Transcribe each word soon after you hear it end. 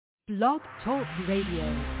Blog Talk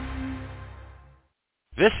Radio.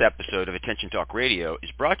 This episode of Attention Talk Radio is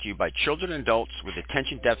brought to you by children and adults with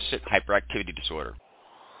attention deficit hyperactivity disorder.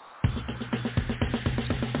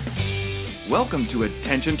 Welcome to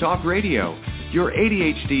Attention Talk Radio, your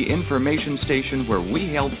ADHD information station where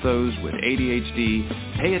we help those with ADHD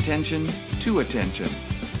pay attention to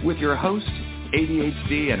attention. With your host,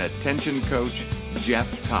 ADHD and attention coach, Jeff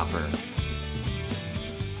Copper.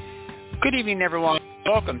 Good evening, everyone.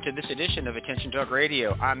 Welcome to this edition of Attention Talk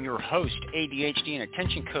Radio. I'm your host, ADHD and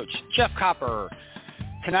attention coach, Jeff Copper.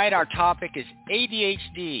 Tonight our topic is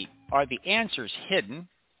ADHD. Are the answers hidden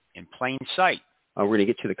in plain sight? We're going to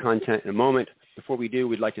get to the content in a moment. Before we do,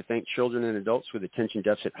 we'd like to thank children and adults with attention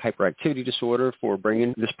deficit hyperactivity disorder for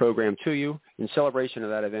bringing this program to you. In celebration of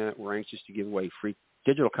that event, we're anxious to give away free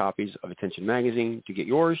digital copies of Attention Magazine. To get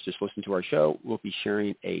yours, just listen to our show. We'll be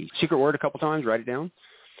sharing a secret word a couple times. Write it down.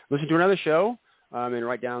 Listen to another show. And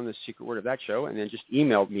write down the secret word of that show, and then just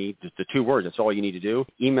email me the two words. That's all you need to do.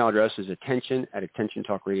 Email address is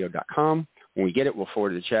attention@attentiontalkradio.com. When we get it, we'll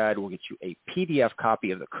forward it to Chad. We'll get you a PDF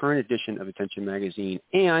copy of the current edition of Attention Magazine,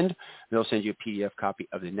 and they'll send you a PDF copy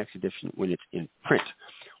of the next edition when it's in print.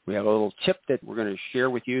 We have a little tip that we're going to share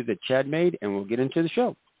with you that Chad made, and we'll get into the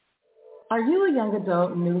show. Are you a young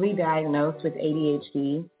adult newly diagnosed with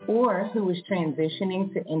ADHD or who is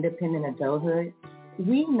transitioning to independent adulthood?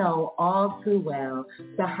 We know all too well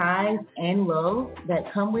the highs and lows that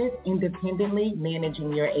come with independently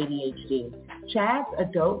managing your ADHD. Chad's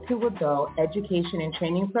adult-to-adult education and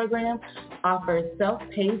training program offers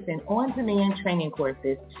self-paced and on-demand training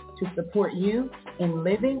courses to support you in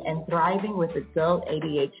living and thriving with adult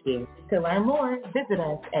ADHD. To learn more, visit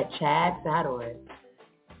us at chad.org.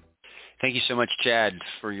 Thank you so much, Chad,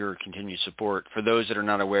 for your continued support. For those that are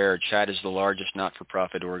not aware, Chad is the largest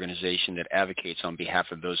not-for-profit organization that advocates on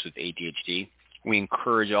behalf of those with ADHD. We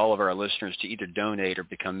encourage all of our listeners to either donate or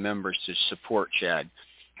become members to support Chad.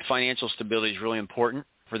 Financial stability is really important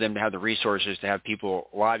for them to have the resources to have people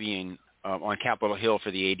lobbying on Capitol Hill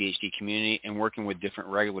for the ADHD community and working with different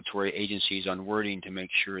regulatory agencies on wording to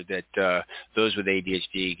make sure that those with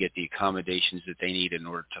ADHD get the accommodations that they need in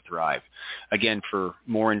order to thrive. Again, for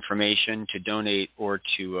more information, to donate or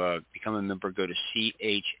to become a member, go to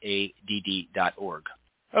chadd.org.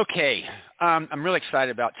 Okay, I'm really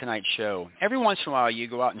excited about tonight's show. Every once in a while, you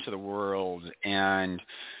go out into the world and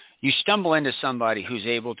you stumble into somebody who's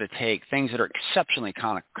able to take things that are exceptionally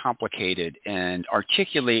complicated and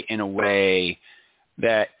articulate in a way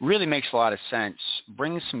that really makes a lot of sense,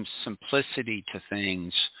 brings some simplicity to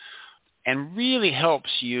things, and really helps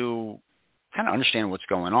you kind of understand what's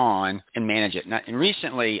going on and manage it. And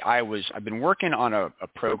recently, I've been working on a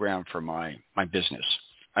program for my business.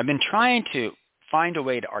 I've been trying to find a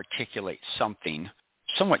way to articulate something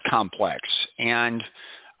somewhat complex, and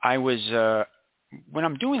I was when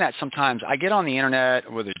I'm doing that, sometimes I get on the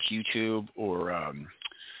internet, whether it's YouTube or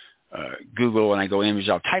Google, and I go in,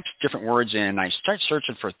 I'll type different words in, and I start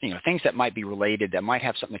searching for things that might be related, that might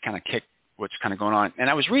have something to kind of kick what's kind of going on. And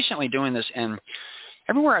I was recently doing this, and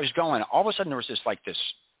everywhere I was going, all of a sudden there was this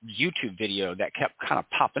YouTube video that kept kind of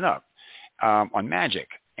popping up on magic.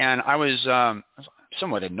 And I was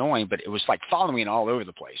somewhat annoying, but it was like following me all over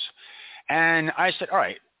the place. And I said, all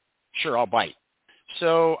right, sure, I'll bite.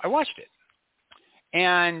 So I watched it.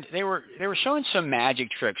 And they were showing some magic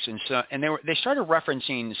tricks, and they started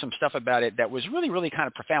referencing some stuff about it that was really, really kind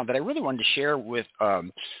of profound that I really wanted to share with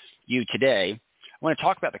you today. I want to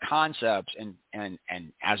talk about the concepts and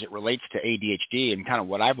as it relates to ADHD and kind of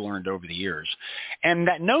what I've learned over the years. And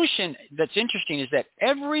that notion that's interesting is that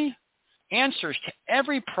every answers to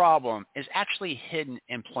every problem is actually hidden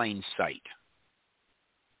in plain sight.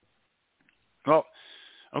 Well,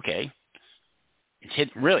 okay. It's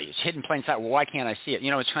hidden in plain sight. Well, why can't I see it?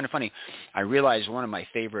 It's kind of funny. I realize one of my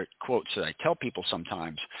favorite quotes that I tell people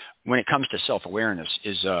sometimes when it comes to self-awareness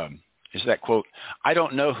is that quote, I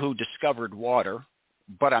don't know who discovered water,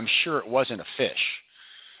 but I'm sure it wasn't a fish.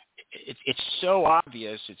 It's so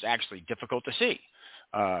obvious, it's actually difficult to see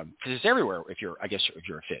because it's everywhere if you're a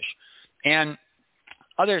fish. And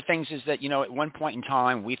other things is that, at one point in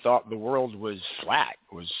time, we thought the world was flat.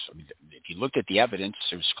 If you looked at the evidence,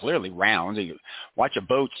 it was clearly round. You watch a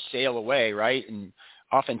boat sail away, right, and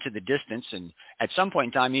off into the distance, and at some point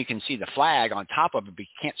in time, you can see the flag on top of it, but you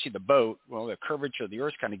can't see the boat. Well, the curvature of the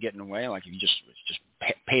Earth's kind of getting away. Like if you just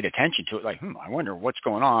paid attention to it, like, I wonder what's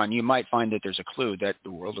going on, you might find that there's a clue that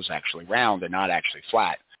the world is actually round and not actually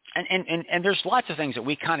flat. And there's lots of things that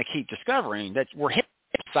we kind of keep discovering that were hidden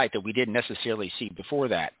sight that we didn't necessarily see before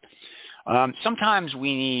that. Sometimes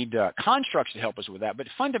we need constructs to help us with that, but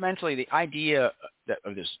fundamentally the idea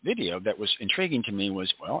of this video that was intriguing to me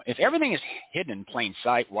was, well, if everything is hidden in plain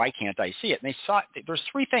sight, why can't I see it? And there's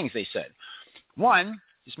three things they said. One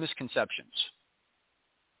is misconceptions.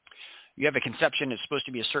 You have a conception that's supposed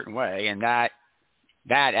to be a certain way, and that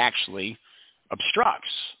actually obstructs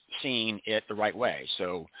seeing it the right way.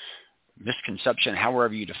 So misconception,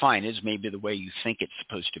 however you define it, is maybe the way you think it's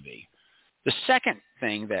supposed to be. The second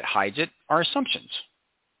thing that hides it are assumptions.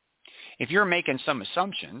 If you're making some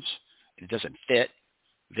assumptions, it doesn't fit,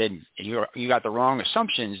 then you got the wrong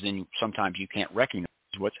assumptions, then sometimes you can't recognize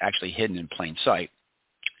what's actually hidden in plain sight.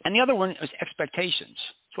 And the other one is expectations.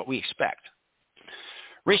 It's what we expect.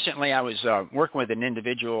 Recently, I was working with an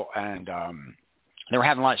individual, and they were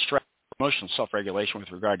having a lot of stress, emotional self-regulation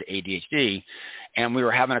with regard to ADHD, and we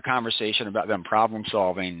were having a conversation about them problem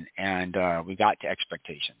solving, and we got to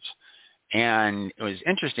expectations. And it was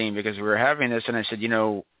interesting because we were having this, and I said,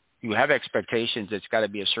 you have expectations, it's got to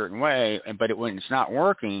be a certain way, but when it's not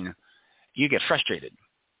working, you get frustrated.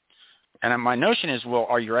 And my notion is, well,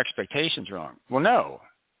 are your expectations wrong? Well, no.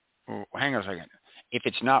 Well, hang on a second. If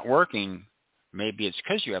it's not working, maybe it's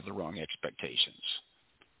because you have the wrong expectations.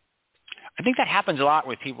 I think that happens a lot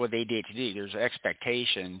with people with ADHD. There's an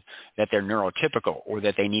expectation that they're neurotypical, or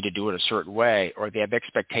that they need to do it a certain way, or they have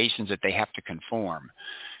expectations that they have to conform.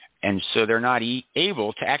 And so they're not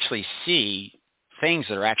able to actually see things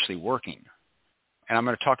that are actually working. And I'm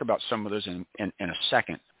going to talk about some of those in a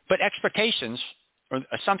second. But expectations, or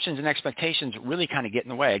assumptions and expectations, really kind of get in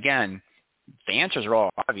the way. Again, the answers are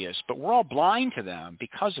all obvious, but we're all blind to them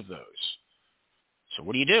because of those. So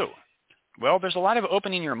what do? Well, there's a lot of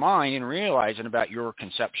opening your mind and realizing about your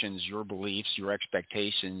conceptions, your beliefs, your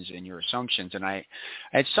expectations, and your assumptions. And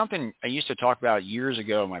it's something I used to talk about years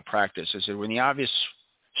ago in my practice. I said, when the obvious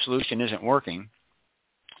solution isn't working,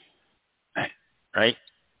 right?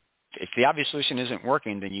 If the obvious solution isn't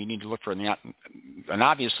working, then you need to look for an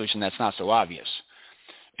obvious solution that's not so obvious.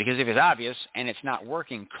 Because if it's obvious and it's not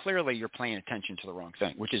working, clearly you're paying attention to the wrong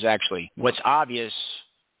thing, which is actually what's obvious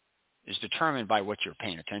is determined by what you're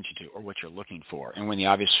paying attention to or what you're looking for. And when the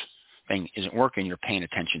obvious thing isn't working, you're paying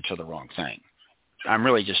attention to the wrong thing. I'm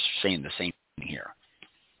really just saying the same thing here.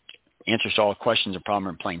 Answers to all questions and problems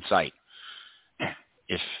are in plain sight.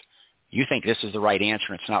 If you think this is the right answer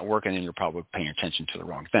and it's not working, then you're probably paying attention to the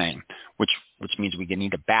wrong thing, which means we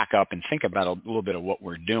need to back up and think about a little bit of what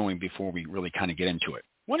we're doing before we really kind of get into it.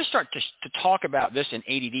 I want to start to talk about this in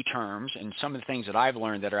ADD terms and some of the things that I've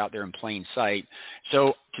learned that are out there in plain sight.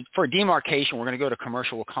 So for demarcation, we're going to go to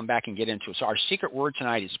commercial. We'll come back and get into it. So our secret word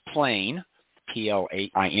tonight is plain,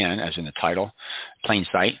 P-L-A-I-N, as in the title, plain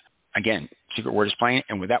sight. Again, secret word is plain.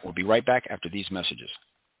 And with that, we'll be right back after these messages.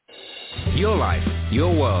 Your life,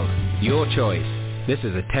 your world, your choice. This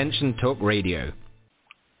is Attention Talk Radio.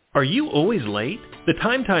 Are you always late? The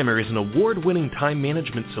Time Timer is an award-winning time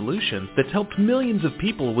management solution that's helped millions of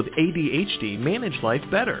people with ADHD manage life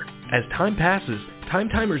better. As time passes, Time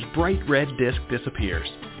Timer's bright red disc disappears.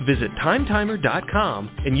 Visit timetimer.com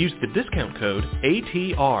and use the discount code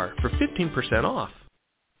ATR for 15% off.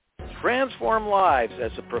 Transform lives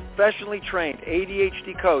as a professionally trained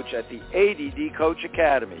ADHD coach at the ADD Coach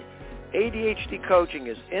Academy. ADHD coaching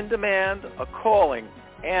is in demand, a calling,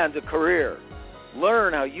 and a career.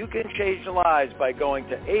 Learn how you can change lives by going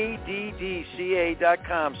to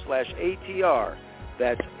addca.com/ATR.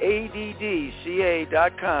 That's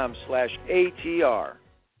addca.com/ATR.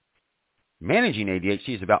 Managing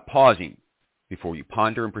ADHD is about pausing before you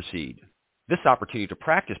ponder and proceed. This opportunity to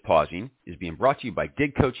practice pausing is being brought to you by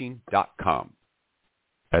digcoaching.com.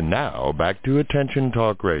 And now, back to Attention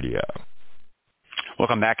Talk Radio.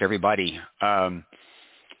 Welcome back, everybody.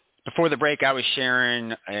 Before the break, I was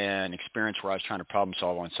sharing an experience where I was trying to problem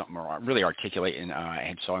solve on something or really articulate, and I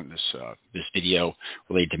had saw this video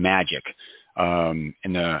related to magic. And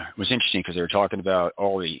it was interesting because they were talking about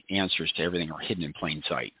all the answers to everything are hidden in plain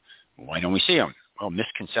sight. Why don't we see them? Well,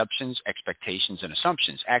 misconceptions, expectations, and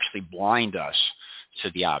assumptions actually blind us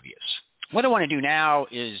to the obvious. What I want to do now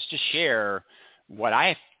is just share what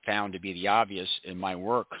I found to be the obvious in my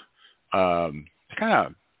work to kind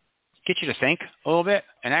of get you to think a little bit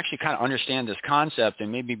and actually kind of understand this concept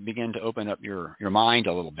and maybe begin to open up your mind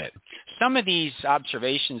a little bit. Some of these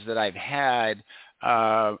observations that I've had,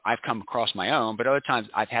 I've come across my own, but other times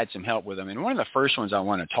I've had some help with them. And one of the first ones I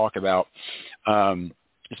want to talk about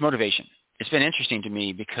is motivation. It's been interesting to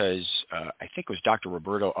me because I think it was Dr.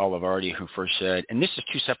 Roberto Olivardi who first said, and this is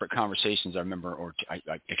two separate conversations I remember or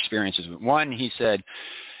experiences with. One, he said,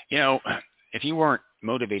 if you weren't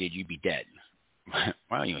motivated, you'd be dead.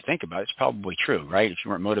 Well, you think about it, it's probably true, right? If you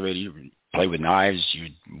weren't motivated, you would play with knives,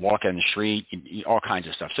 you'd walk down the street, all kinds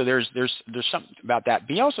of stuff. So there's something about that.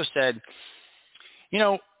 But he also said, You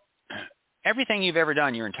know, everything you've ever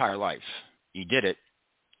done your entire life, you did it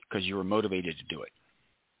because you were motivated to do it.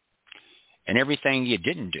 And everything you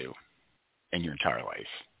didn't do in your entire life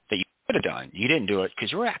that you could have done, you didn't do it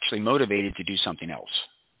because you were actually motivated to do something else.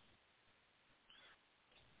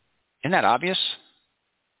 Isn't that obvious?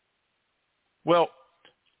 Well,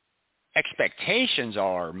 expectations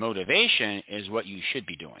are motivation is what you should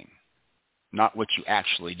be doing, not what you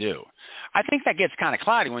actually do. I think that gets kind of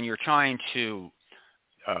cloudy when you're trying to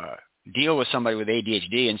deal with somebody with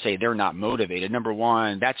ADHD and say they're not motivated. Number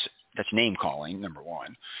one, that's name calling, number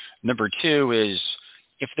one. Number two is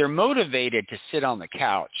if they're motivated to sit on the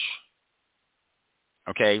couch,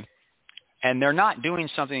 okay, and they're not doing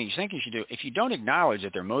something that you think you should do, if you don't acknowledge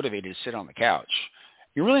that they're motivated to sit on the couch,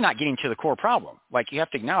 you're really not getting to the core problem. Like you have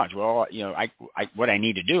to acknowledge, well, you know, what I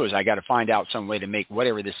need to do is I got to find out some way to make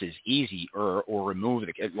whatever this is easy or remove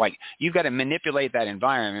the, like you've got to manipulate that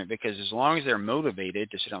environment because as long as they're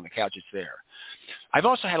motivated to sit on the couch, it's there. I've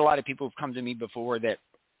also had a lot of people who've come to me before that,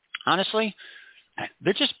 honestly,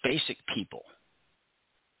 they're just basic people.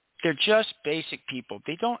 They're just basic people.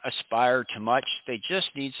 They don't aspire to much. They just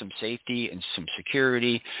need some safety and some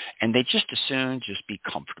security, and they just as soon just be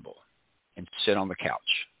comfortable and sit on the couch.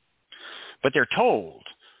 But they're told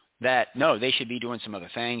that, no, they should be doing some other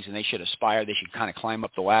things, and they should aspire. They should kind of climb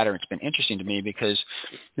up the ladder. It's been interesting to me because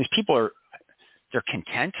these people they're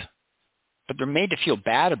content, but they're made to feel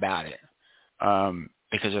bad about it.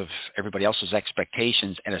 Because of everybody else's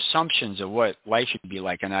expectations and assumptions of what life should be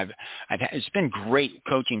like. And it's been great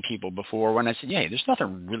coaching people before when I said, yeah, there's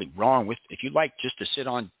nothing really wrong with, if you like just to sit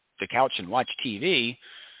on the couch and watch TV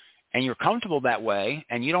and you're comfortable that way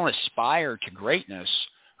and you don't aspire to greatness,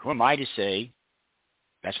 who am I to say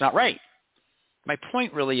that's not right? My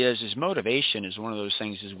point really is motivation is one of those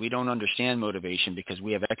things is we don't understand motivation because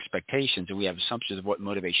we have expectations and we have assumptions of what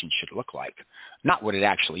motivation should look like, not what it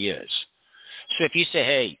actually is. So if you say,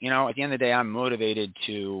 hey, you know, at the end of the day, I'm motivated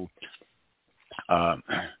to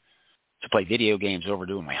play video games over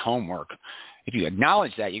doing my homework. If you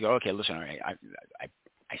acknowledge that, you go, okay, listen,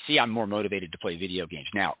 I see I'm more motivated to play video games.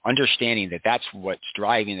 Now, understanding that that's what's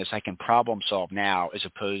driving this, I can problem solve now as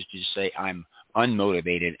opposed to say I'm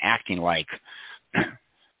unmotivated, acting like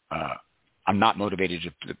I'm not motivated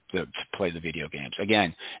to play the video games.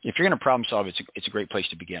 Again, if you're going to problem solve, it's a great place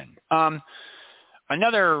to begin.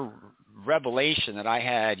 Another revelation that I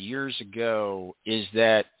had years ago is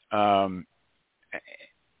that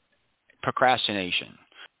procrastination.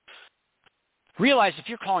 Realize if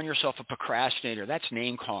you're calling yourself a procrastinator, that's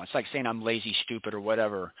name calling. It's like saying I'm lazy, stupid, or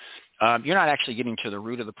whatever. You're not actually getting to the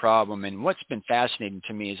root of the problem. And what's been fascinating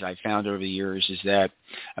to me, as I found over the years, is that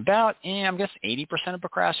about, I'm guessing 80% of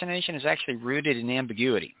procrastination is actually rooted in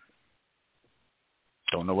ambiguity.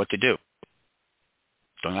 Don't know what to do.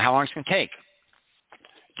 Don't know how long it's going to take.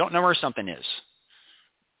 Don't know where something is.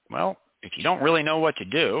 Well, if you don't really know what to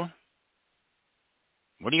do,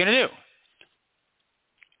 what are you going to do?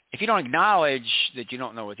 If you don't acknowledge that you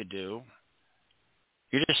don't know what to do,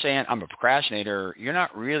 you're just saying, I'm a procrastinator. You're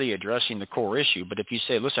not really addressing the core issue. But if you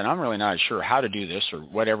say, listen, I'm really not sure how to do this or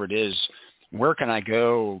whatever it is, where can I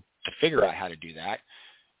go to figure out how to do that?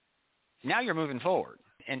 Now you're moving forward.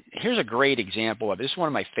 And here's a great example of this. Is one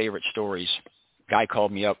of my favorite stories. Guy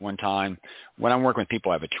called me up one time. When I'm working with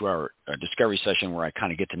people, I have a 2-hour discovery session where I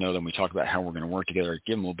kind of get to know them. We talk about how we're going to work together. I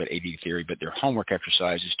give them a little bit of AD theory, but their homework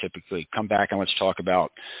exercises typically come back and let's talk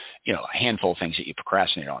about, a handful of things that you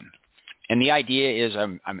procrastinate on. And the idea is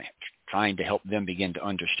I'm trying to help them begin to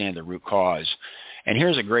understand the root cause. And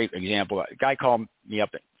here's a great example. A guy called me up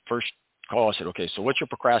at first call. I said, okay, so what's your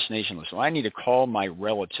procrastination list? Well, I need to call my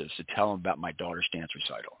relatives to tell them about my daughter's dance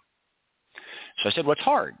recital. So I said, what's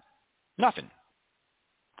hard? Nothing.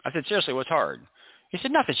 I said, seriously, what's hard? He said,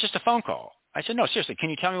 nothing. It's just a phone call. I said, no, seriously, can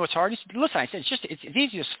you tell me what's hard? He said, listen, I said, it's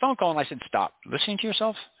easy. It's a phone call. And I said, stop listening to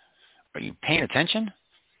yourself. Are you paying attention?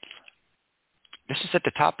 This is at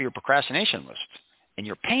the top of your procrastination list. And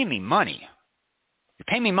you're paying me money. You're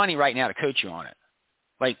paying me money right now to coach you on it.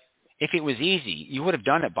 Like, if it was easy, you would have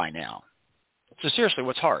done it by now. So seriously,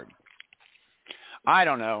 what's hard? I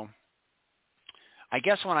don't know. I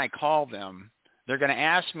guess when I call them, they're going to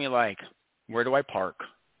ask me, like, where do I park?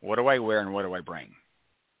 What do I wear and what do I bring?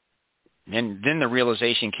 And then the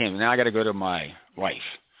realization came, now I got to go to my wife.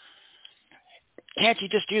 Can't you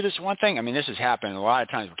just do this one thing? I mean, this has happened a lot of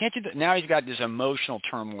times. Can't you? Now he's got this emotional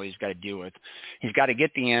turmoil he's got to deal with. He's got to get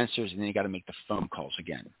the answers, and then he's got to make the phone calls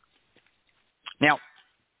again. Now,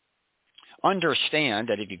 understand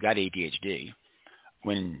that if you've got ADHD,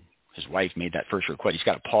 when his wife made that first request, he's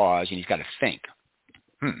got to pause and he's got to think,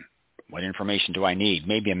 what information do I need?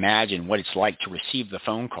 Maybe imagine what it's like to receive the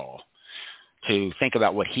phone call. to think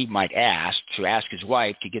about what he might ask, to ask his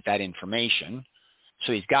wife to get that information.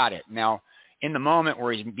 So he's got it. Now, in the moment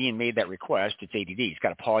where he's being made that request, it's ADD. He's got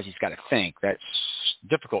to pause. He's got to think. That's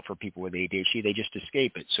difficult for people with ADHD. They just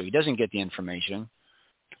escape it. So he doesn't get the information,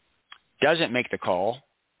 doesn't make the call,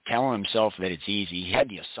 telling himself that it's easy. He had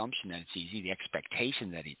the assumption that it's easy, the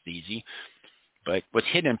expectation that it's easy. But what's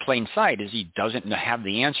hidden in plain sight is he doesn't have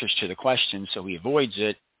the answers to the question, so he avoids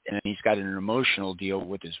it, and then he's got an emotional deal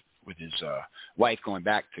with his wife going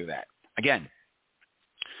back through that. Again,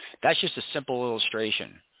 that's just a simple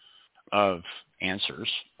illustration of answers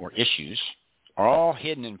or issues are all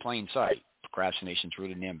hidden in plain sight. Procrastination's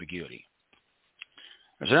rooted in ambiguity.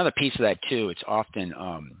 There's another piece of that too. It's often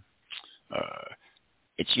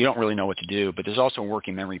you don't really know what to do, but there's also a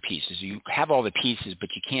working memory piece. You have all the pieces, but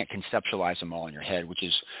you can't conceptualize them all in your head, which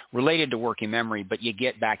is related to working memory, but you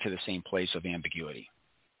get back to the same place of ambiguity.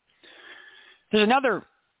 There's another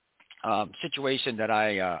situation that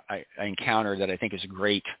I encountered that I think is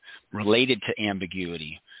great related to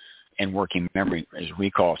ambiguity and working memory as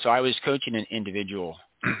recall. So I was coaching an individual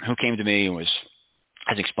who came to me and was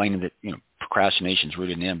explaining that procrastination is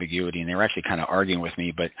rooted in ambiguity, and they were actually kind of arguing with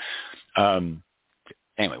me. But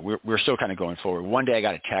anyway, we're still kind of going forward. One day I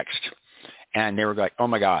got a text, and they were like, "Oh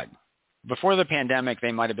my God!" Before the pandemic,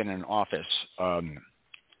 they might have been in an office on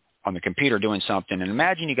the computer doing something, and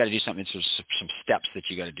imagine you got to do something. There's some steps that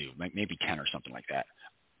you got to do, like maybe 10 or something like that.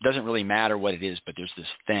 Doesn't really matter what it is, but there's this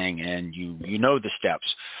thing, and you know the steps.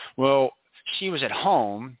 Well, she was at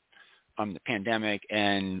home on the pandemic,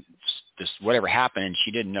 and this whatever happened,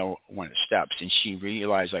 she didn't know one of the steps, and she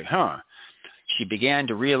realized, she began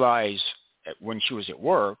to realize that when she was at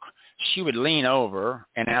work, she would lean over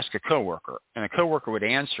and ask a coworker, and a coworker would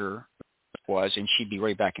answer and she'd be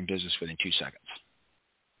right back in business within 2 seconds.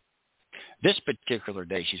 This particular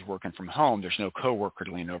day, she's working from home. There's no coworker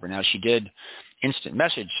to lean over. Now, she did instant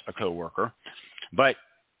message a coworker, but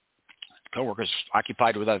the coworker's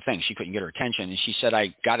occupied with other things. She couldn't get her attention, and she said,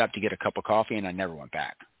 "I got up to get a cup of coffee, and I never went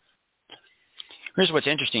back." Here's what's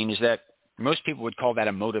interesting is that most people would call that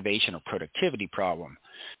a motivation or productivity problem.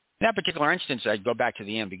 In that particular instance, I'd go back to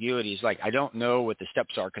the ambiguity. It's like, I don't know what the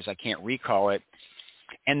steps are because I can't recall it.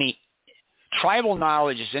 And the tribal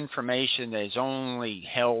knowledge is information that is only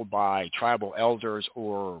held by tribal elders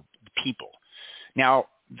or people. Now,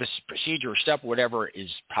 this procedure or step, whatever,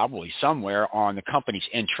 is probably somewhere on the company's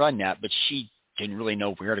intranet, but she didn't really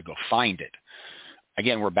know where to go find it.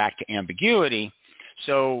 Again, we're back to ambiguity.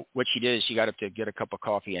 So what she did is she got up to get a cup of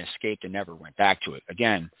coffee and escaped and never went back to it.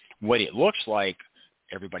 Again, what it looks like,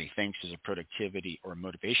 everybody thinks is a productivity or a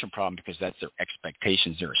motivation problem because that's their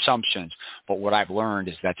expectations, their assumptions. But what I've learned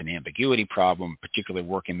is that's an ambiguity problem, particularly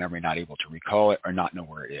working memory, not able to recall it or not know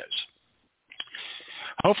where it is.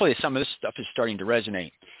 Hopefully some of this stuff is starting to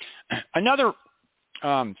resonate. Another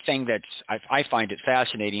thing that I find it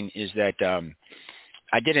fascinating is that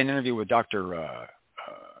I did an interview with Dr.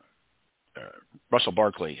 Russell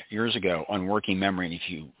Barkley years ago on working memory, and if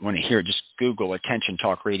you want to hear it, just Google Attention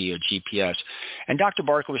Talk Radio GPS. And Dr.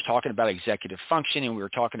 Barkley was talking about executive function, and we were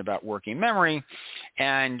talking about working memory.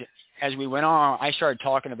 And as we went on, I started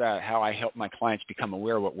talking about how I help my clients become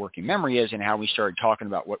aware of what working memory is and how we started talking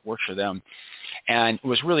about what works for them. And it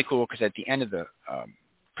was really cool because at the end of the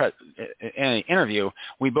interview,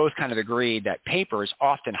 we both kind of agreed that paper is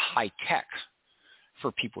often high tech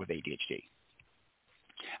for people with ADHD.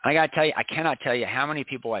 I got to tell you, I cannot tell you how many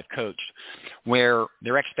people I've coached where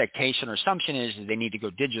their expectation or assumption is that they need to go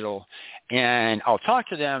digital, and I'll talk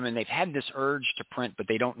to them, and they've had this urge to print, but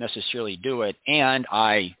they don't necessarily do it, and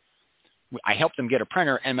I help them get a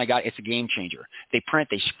printer, and my God, it's a game changer. They print,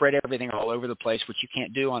 they spread everything all over the place, which you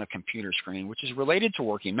can't do on a computer screen, which is related to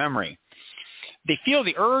working memory. They feel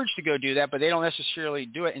the urge to go do that, but they don't necessarily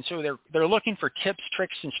do it. And so they're looking for tips,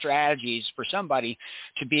 tricks, and strategies for somebody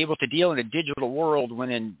to be able to deal in a digital world when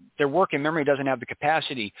in their working memory doesn't have the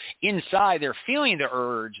capacity. Inside, they're feeling the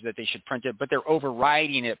urge that they should print it, but they're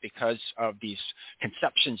overriding it because of these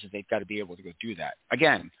conceptions that they've got to be able to go do that.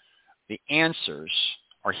 Again, the answers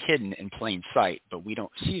are hidden in plain sight, but we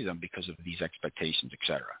don't see them because of these expectations, et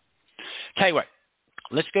cetera. Tell you what,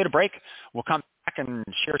 let's go to break. We'll come back and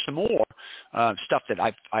share some more stuff that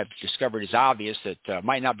I've discovered is obvious that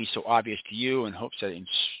might not be so obvious to you, in hopes that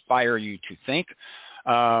inspire you to think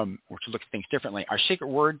or to look at things differently. Our secret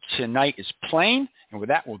word tonight is plain, and with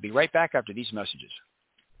that, we'll be right back after these messages.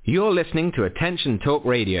 You're listening to Attention Talk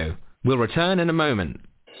Radio. We'll return in a moment.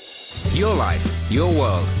 Your life, your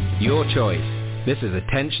world, your choice. This is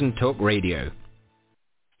Attention Talk Radio.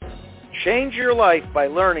 Change your life by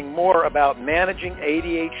learning more about managing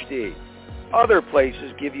ADHD. Other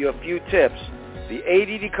places give you a few tips, The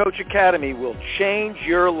ADD Coach Academy will change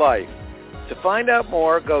your life. To find out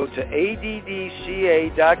more, go to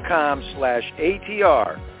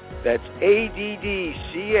addca.com/ATR. That's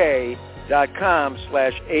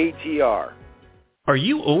addca.com/ATR. Are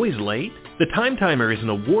you always late? The Time Timer is an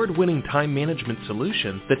award-winning time management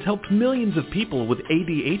solution that's helped millions of people with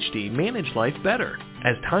ADHD manage life better.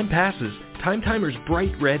 As time passes, Time Timer's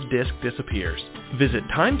bright red disc disappears. Visit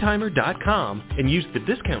timetimer.com and use the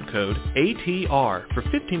discount code ATR for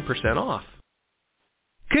 15% off.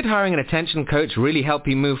 Could hiring an attention coach really help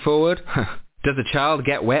you move forward? Does a child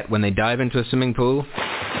get wet when they dive into a swimming pool?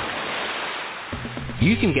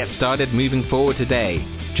 You can get started moving forward today.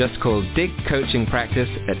 Just call Dig Coaching Practice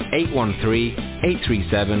at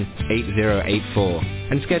 813-837-8084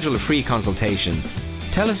 and schedule a free consultation.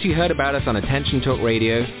 Tell us you heard about us on Attention Talk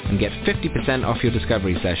Radio and get 50% off your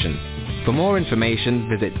discovery session. For more information,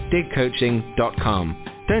 visit digcoaching.com.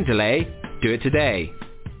 Don't delay, do it today.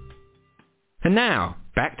 And now,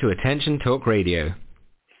 back to Attention Talk Radio.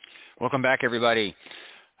 Welcome back, everybody.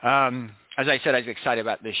 As I said, I was excited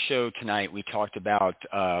about this show tonight. We talked about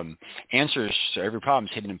answers to every problem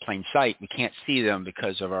is hidden in plain sight. We can't see them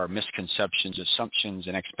because of our misconceptions, assumptions,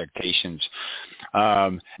 and expectations.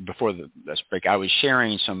 Before this break, I was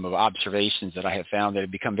sharing some of observations that I have found that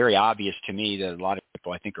have become very obvious to me that a lot of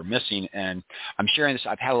people I think are missing. And I'm sharing this.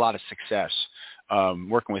 I've had a lot of success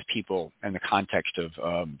working with people in the context of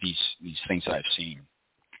these things that I've seen.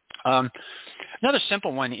 Another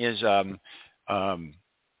simple one is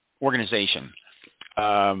organization.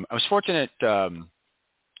 I was fortunate to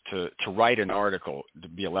write an article, to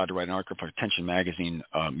be allowed to write an article for Attention Magazine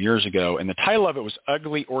years ago, and the title of it was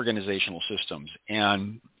 "Ugly Organizational Systems."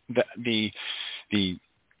 And the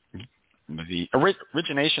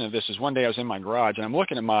origination of this is one day I was in my garage and I'm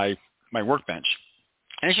looking at my workbench,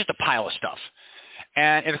 and it's just a pile of stuff.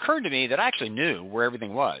 And it occurred to me that I actually knew where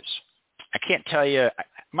everything was. I can't tell you.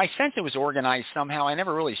 My sense it was organized somehow. I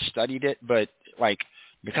never really studied it, but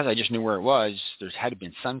because I just knew where it was, there's had to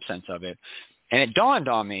be some sense of it. And it dawned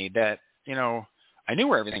on me that, I knew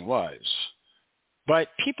where everything was.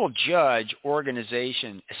 But people judge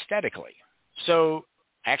organization aesthetically. So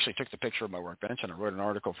I actually took the picture of my workbench and I wrote an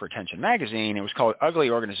article for Attention Magazine. It was called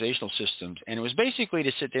Ugly Organizational Systems. And it was basically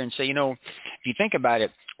to sit there and say, if you think about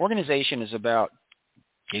it, organization is about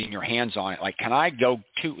getting your hands on it. Like, can I go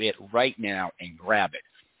to it right now and grab it?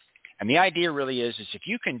 And the idea really is if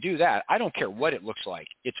you can do that, I don't care what it looks like,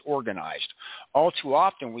 it's organized. All too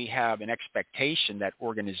often we have an expectation that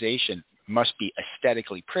organization must be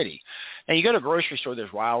aesthetically pretty. Now you go to a grocery store,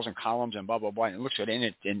 there's aisles and columns and blah, blah, blah, and it looks good in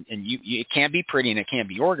it, and it can be pretty and it can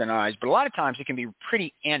be organized, but a lot of times it can be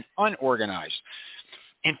pretty and unorganized.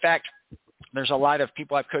 In fact, there's a lot of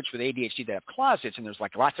people I've coached with ADHD that have closets, and there's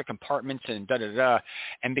lots of compartments and da-da-da.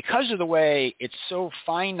 And because of the way it's so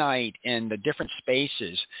finite in the different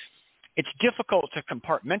spaces, it's difficult to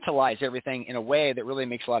compartmentalize everything in a way that really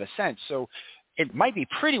makes a lot of sense. So it might be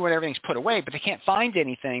pretty when everything's put away, but they can't find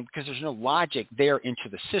anything because there's no logic there into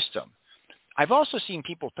the system. I've also seen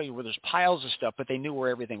people where there's piles of stuff, but they knew where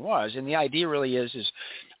everything was. And the idea really is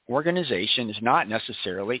organization is not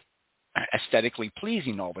necessarily aesthetically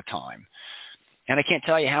pleasing all the time. And I can't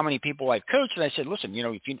tell you how many people I've coached, and I said, listen,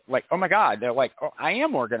 if you oh my God, they're like, oh, I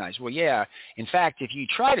am organized. Well, yeah. In fact, if you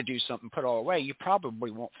try to do something, put it all away, you probably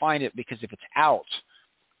won't find it because if it's out,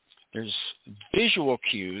 there's visual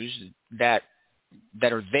cues that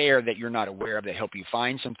are there that you're not aware of that help you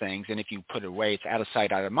find some things. And if you put it away, it's out of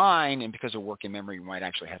sight, out of mind. And because of working memory, you might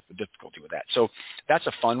actually have the difficulty with that. So that's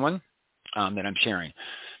a fun one that I'm sharing.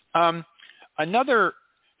 Another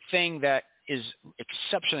thing that is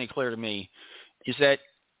exceptionally clear to me is that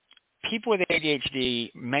people with ADHD,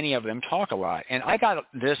 many of them talk a lot. And I got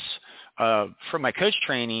this from my coach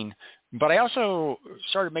training, but I also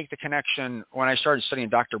started to make the connection when I started studying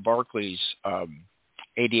Dr. Barkley's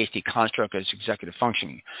ADHD construct as executive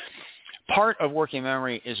functioning. Part of working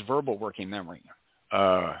memory is verbal working memory.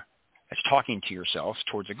 It's talking to yourself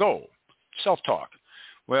towards a goal, self-talk.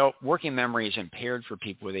 Well, working memory is impaired for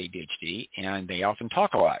people with ADHD, and they often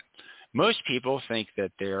talk a lot. Most people think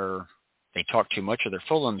that they talk too much or they're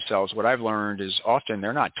full of themselves. What I've learned is often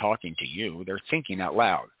they're not talking to you. They're thinking out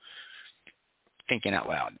loud. In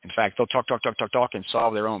fact, they'll talk and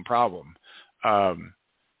solve their own problem. And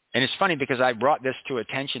it's funny because I brought this to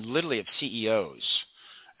attention literally of CEOs.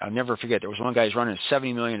 I'll never forget. There was one guy who's running a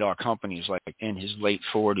 $70 million company. He's in his late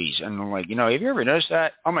 40s. And I'm like, have you ever noticed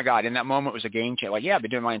that? Oh, my God. In that moment, it was a game changer. Yeah, I've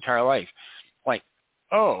been doing it my entire life.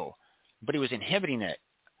 Oh, but he was inhibiting it.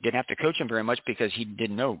 Didn't have to coach him very much because he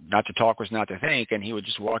didn't know not to talk was not to think, and he would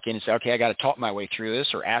just walk in and say, okay, I got to talk my way through this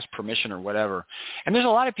or ask permission or whatever. And there's a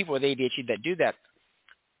lot of people with ADHD that do that.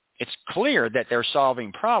 It's clear that they're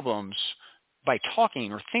solving problems by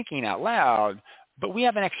talking or thinking out loud, but we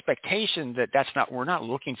have an expectation that we're not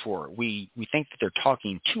looking for. We think that they're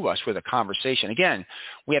talking to us with a conversation. Again,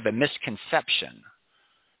 we have a misconception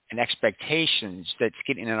and expectations that's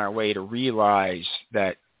getting in our way to realize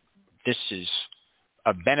that this is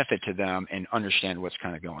a benefit to them and understand what's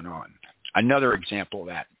kind of going on. Another example of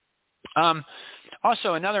that.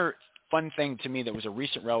 Also, another fun thing to me that was a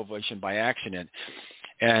recent revelation by accident,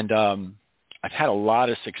 and I've had a lot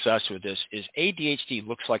of success with this, is ADHD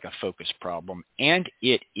looks like a focus problem, and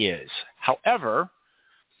it is. However,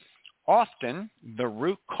 often the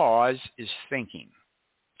root cause is thinking.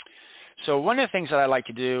 So one of the things that I like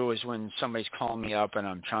to do is when somebody's calling me up and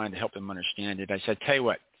I'm trying to help them understand it, I said, tell you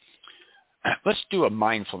what, let's do a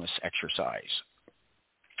mindfulness exercise.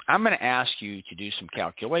 I'm going to ask you to do some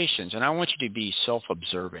calculations, and I want you to be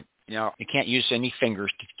self-observant. Now, you can't use any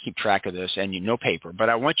fingers to keep track of this, and no paper, but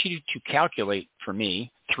I want you to calculate for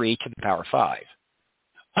me 3 to the power 5.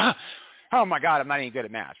 Oh, my God, I'm not even good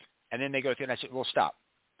at math. And then they go through, and I said, well, stop.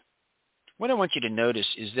 What I want you to notice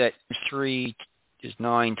is that 3 is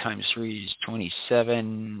 9 times 3 is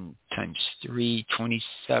 27 times 3,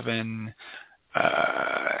 27,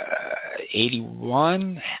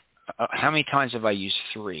 81. How many times have I used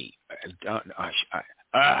 3?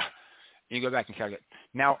 You go back and calculate.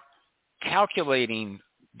 Now, calculating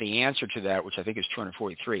the answer to that, which I think is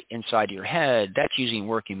 243, inside your head, that's using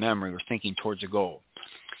working memory or thinking towards a goal.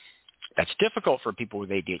 That's difficult for people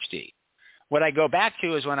with ADHD. What I go back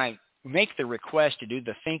to is when I make the request to do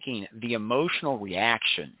the thinking, the emotional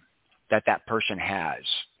reaction that that person has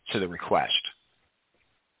to the request.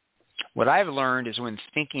 What I've learned is when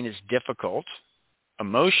thinking is difficult,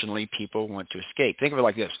 emotionally, people want to escape. Think of it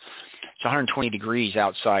like this. It's 120 degrees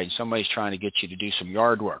outside and somebody's trying to get you to do some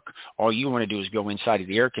yard work. All you want to do is go inside of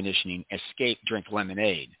the air conditioning, escape, drink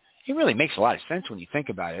lemonade. It really makes a lot of sense when you think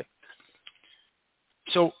about it.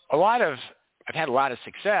 So I've had a lot of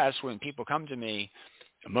success when people come to me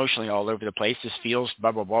emotionally all over the place. This feels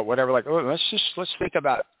blah, blah, blah, whatever. Like, oh, let's think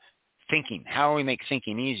about thinking. How do we make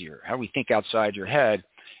thinking easier? How do we think outside your head?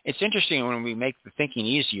 It's interesting when we make the thinking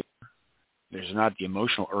easier, there's not the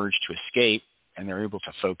emotional urge to escape, and they're able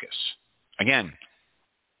to focus. Again,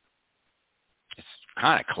 it's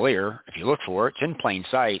kind of clear if you look for it. It's in plain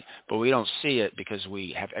sight, but we don't see it because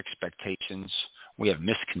we have expectations, we have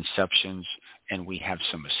misconceptions, and we have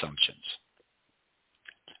some assumptions.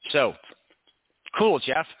 So, cool,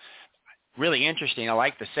 Jeff. Really interesting. I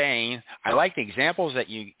like the saying. I like the examples that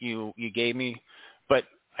you gave me, but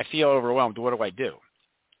I feel overwhelmed. What do I do?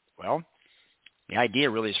 Well, the idea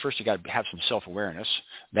really is first you got to have some self-awareness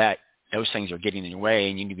that those things are getting in your way,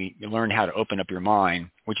 and you need to learn how to open up your mind,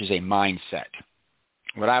 which is a mindset.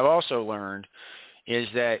 What I've also learned is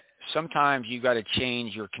that sometimes you got to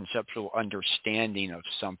change your conceptual understanding of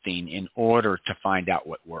something in order to find out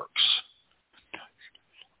what works.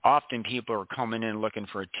 Often people are coming in looking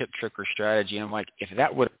for a tip, trick, or strategy, and I'm like, if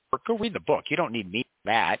that would work, go read the book. You don't need me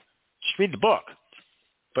for that. Just read the book.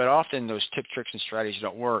 But often those tip, tricks, and strategies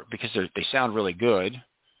don't work because they sound really good,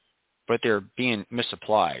 but they're being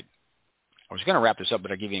misapplied. I was going to wrap this up,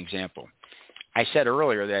 but I'll give you an example. I said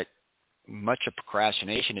earlier that much of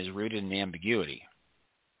procrastination is rooted in ambiguity.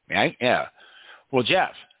 Right? Yeah. Well,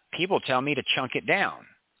 Jeff, people tell me to chunk it down.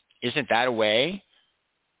 Isn't that a way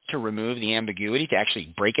to remove the ambiguity, to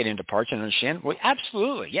actually break it into parts and understand? Well,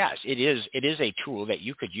 absolutely, yes. It is a tool that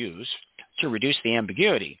you could use to reduce the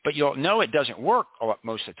ambiguity, but you'll know it doesn't work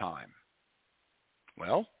most of the time.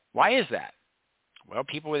 Well, why is that? Well,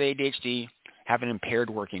 people with ADHD have an impaired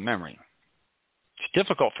working memory. It's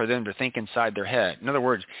difficult for them to think inside their head. In other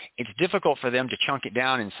words, it's difficult for them to chunk it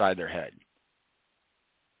down inside their head.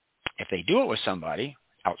 If they do it with somebody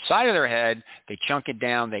outside of their head, they chunk it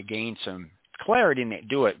down, they gain some clarity, and they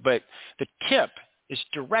do it. But the tip is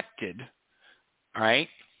directed, all right,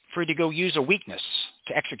 for you to go use a weakness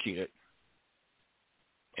to execute it.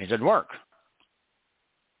 It doesn't work.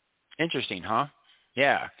 Interesting, huh?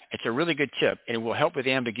 Yeah, it's a really good tip, and it will help with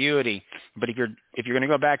ambiguity. But if you're going to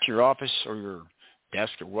go back to your office or your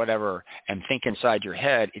desk or whatever and think inside your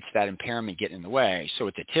head, it's that impairment getting in the way. So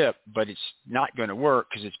it's a tip, but it's not going to work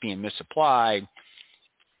because it's being misapplied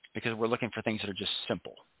because we're looking for things that are just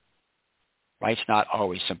simple. Right? It's not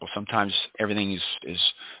always simple. Sometimes everything is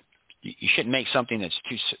you shouldn't make something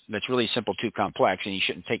that's really simple too complex, and you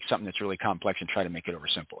shouldn't take something that's really complex and try to make it over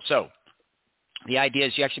simple. So the idea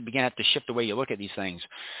is you actually begin to have to shift the way you look at these things,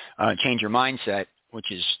 change your mindset, which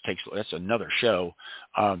that's another show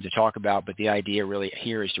to talk about. But the idea really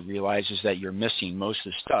here is to realize is that you're missing most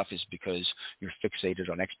of the stuff is because you're fixated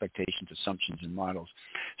on expectations, assumptions, and models.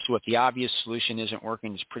 So if the obvious solution isn't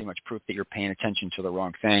working, it's pretty much proof that you're paying attention to the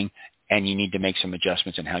wrong thing, and you need to make some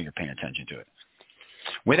adjustments in how you're paying attention to it.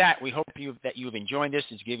 With that, we hope that you've enjoyed this.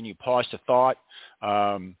 It's given you pause to thought.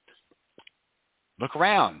 Look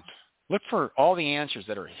around. Look for all the answers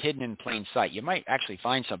that are hidden in plain sight. You might actually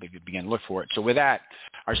find something if you begin to look for it. So with that,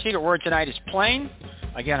 our secret word tonight is plain.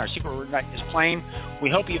 Again, our secret word tonight is plain. We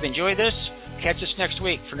hope you've enjoyed this. Catch us next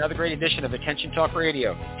week for another great edition of Attention Talk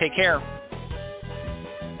Radio. Take care.